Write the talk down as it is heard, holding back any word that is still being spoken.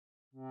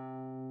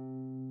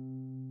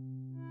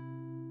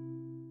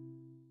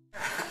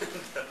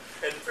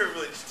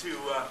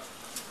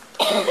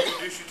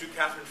introduce you to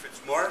Catherine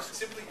Fitzmaurice.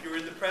 Simply, you're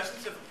in the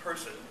presence of a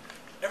person.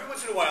 Every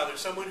once in a while, there's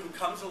someone who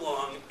comes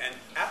along and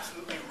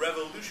absolutely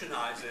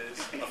revolutionizes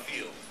a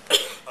field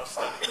of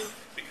study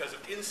because of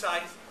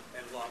insight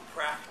and long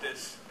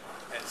practice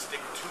and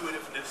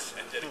stick-to-itiveness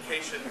and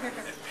dedication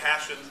and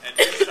passion and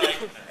insight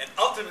and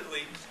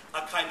ultimately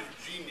a kind of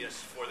genius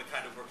for the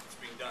kind of work that's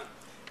being done.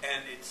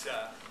 And it's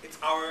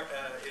our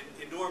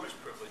enormous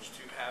privilege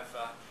to have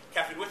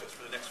Catherine with us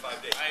for the next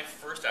 5 days. I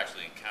first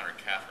actually encountered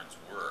Catherine's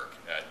work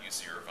at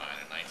UC Irvine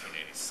in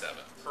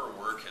 1987. Her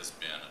work has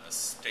been a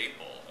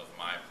staple of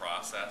my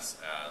process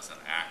as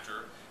an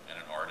actor and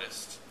an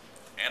artist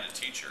and a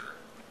teacher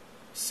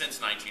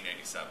since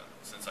 1987,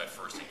 since I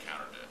first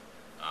encountered it.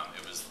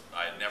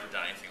 I had never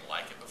done anything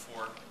like it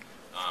before,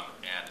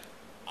 and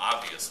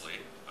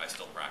obviously I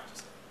still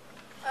practice it.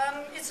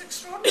 It's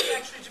extraordinary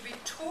actually to be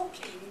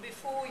talking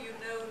before you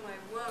know my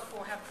work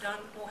or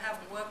have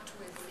worked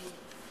with me.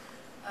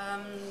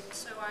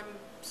 So I'm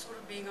sort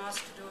of being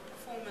asked to do a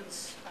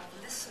performance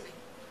of listening.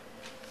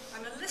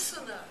 I'm a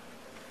listener,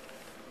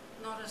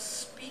 not a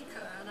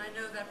speaker, and I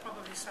know that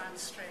probably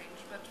sounds strange,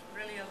 but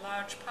really a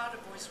large part of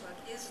voice work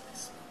is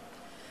listening.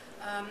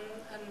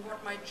 And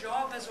what my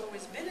job has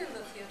always been in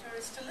the theatre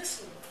is to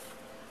listen,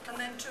 and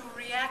then to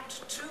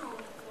react to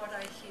what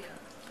I hear.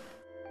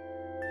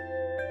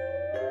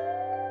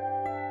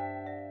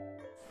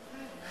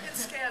 It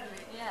scared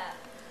me. Yeah.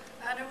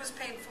 And it was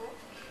painful.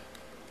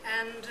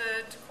 And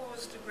it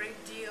caused a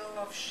great deal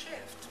of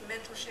shift,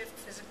 mental shift,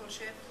 physical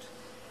shift.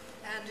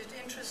 And it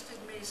interested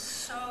me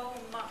so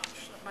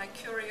much that my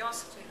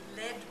curiosity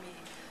led me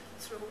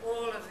through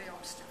all of the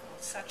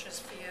obstacles, such as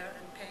fear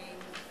and pain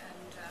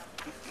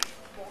and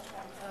what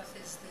on earth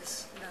is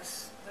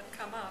thisness that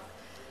come up.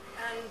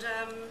 And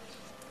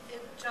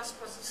it just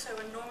was so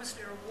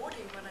enormously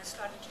rewarding when I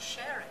started to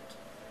share it,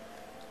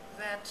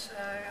 that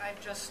I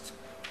just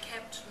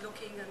kept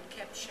looking and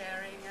kept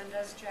sharing, and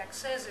as Jack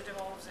says, it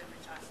evolves every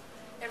time.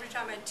 Every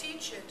time I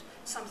teach it,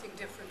 something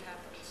different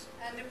happens.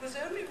 And it was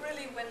only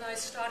really when I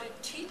started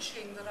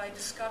teaching that I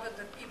discovered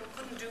that people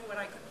couldn't do what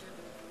I could do.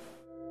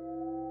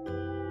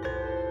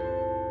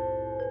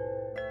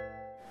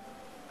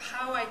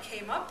 How I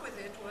came up with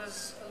it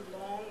was a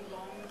long,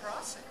 long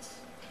process.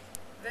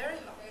 Very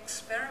long. I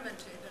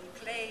experimented and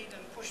played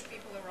and pushed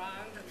people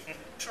around and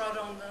trod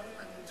on them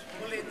and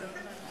bullied them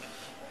and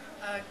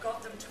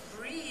got them to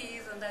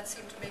breathe, and that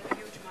seemed to make a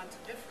huge amount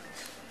of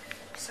difference.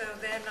 So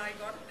then I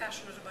got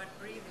passionate about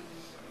breathing.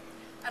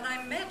 And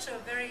I met a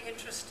very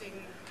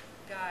interesting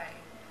guy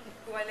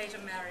who I later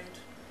married,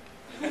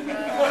 who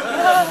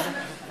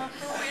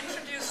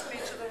introduced me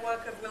to the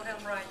work of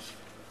Wilhelm Reich.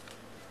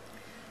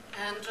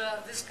 And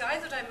this guy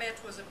that I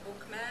met was a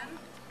bookman,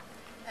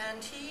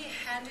 and he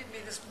handed me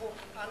this book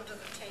under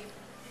the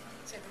table.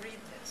 He said,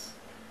 "Read this."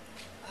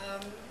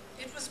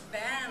 It was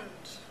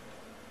banned.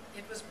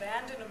 It was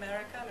banned in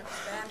America and it was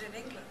banned in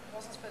England. It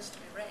wasn't supposed to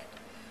be read,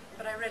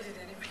 but I read it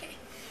anyway.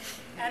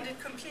 And it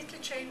completely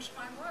changed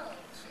my world.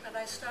 And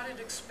I started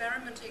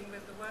experimenting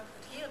with the work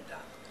that he had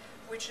done,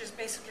 which is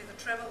basically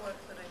the tremor work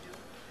that I do,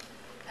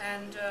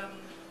 and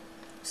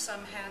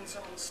some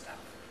hands-on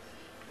stuff.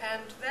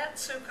 And that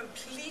so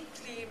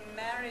completely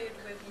married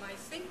with my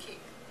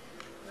thinking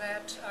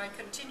that I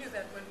continued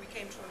that when we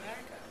came to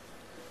America.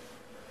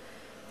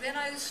 Then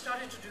I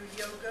started to do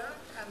yoga,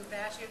 and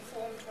that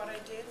informed what I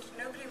did.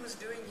 Nobody was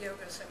doing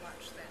yoga so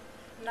much then.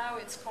 Now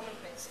it's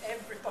commonplace.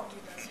 Everybody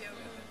does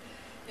yoga.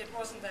 It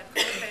wasn't that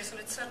commonplace, and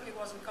it certainly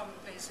wasn't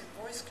commonplace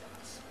in voice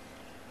class.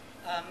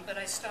 But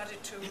I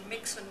started to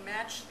mix and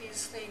match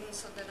these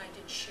things, and then I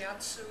did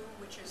shiatsu,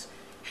 which is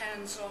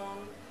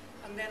hands-on,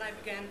 and then I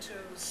began to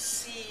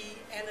see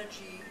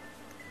energy.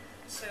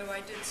 So I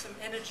did some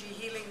energy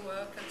healing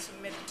work and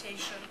some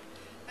meditation.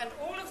 And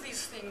all of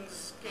these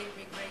things gave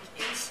me great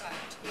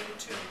insight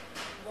into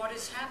what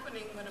is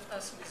happening when a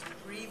person is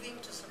breathing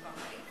to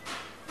survive,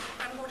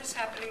 and what is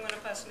happening when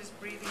a person is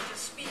breathing to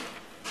speak.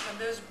 And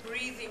those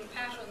breathing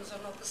patterns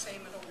are not the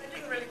same at all. I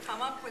didn't really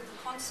come up with the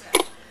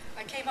concept.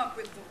 I came up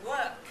with the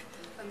work,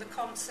 and the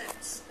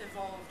concepts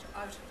evolved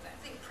out of that.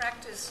 I think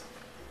practice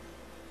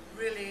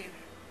really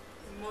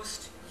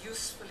most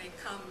usefully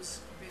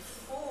comes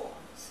before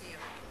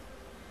theory.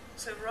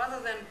 So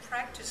rather than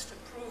practice to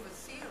prove a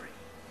theory,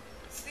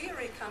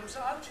 theory comes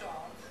out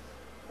of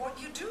what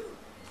you do.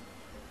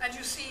 And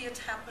you see it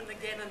happen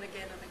again and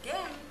again and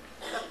again.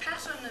 The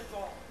pattern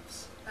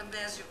evolves, and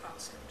there's your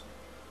concept.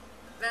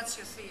 That's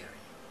your theory.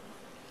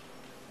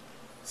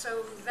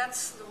 So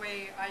that's the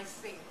way I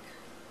think.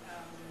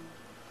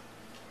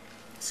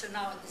 So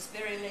now at this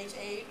very late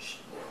age,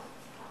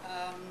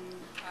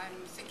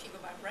 I'm thinking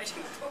about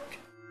writing a book.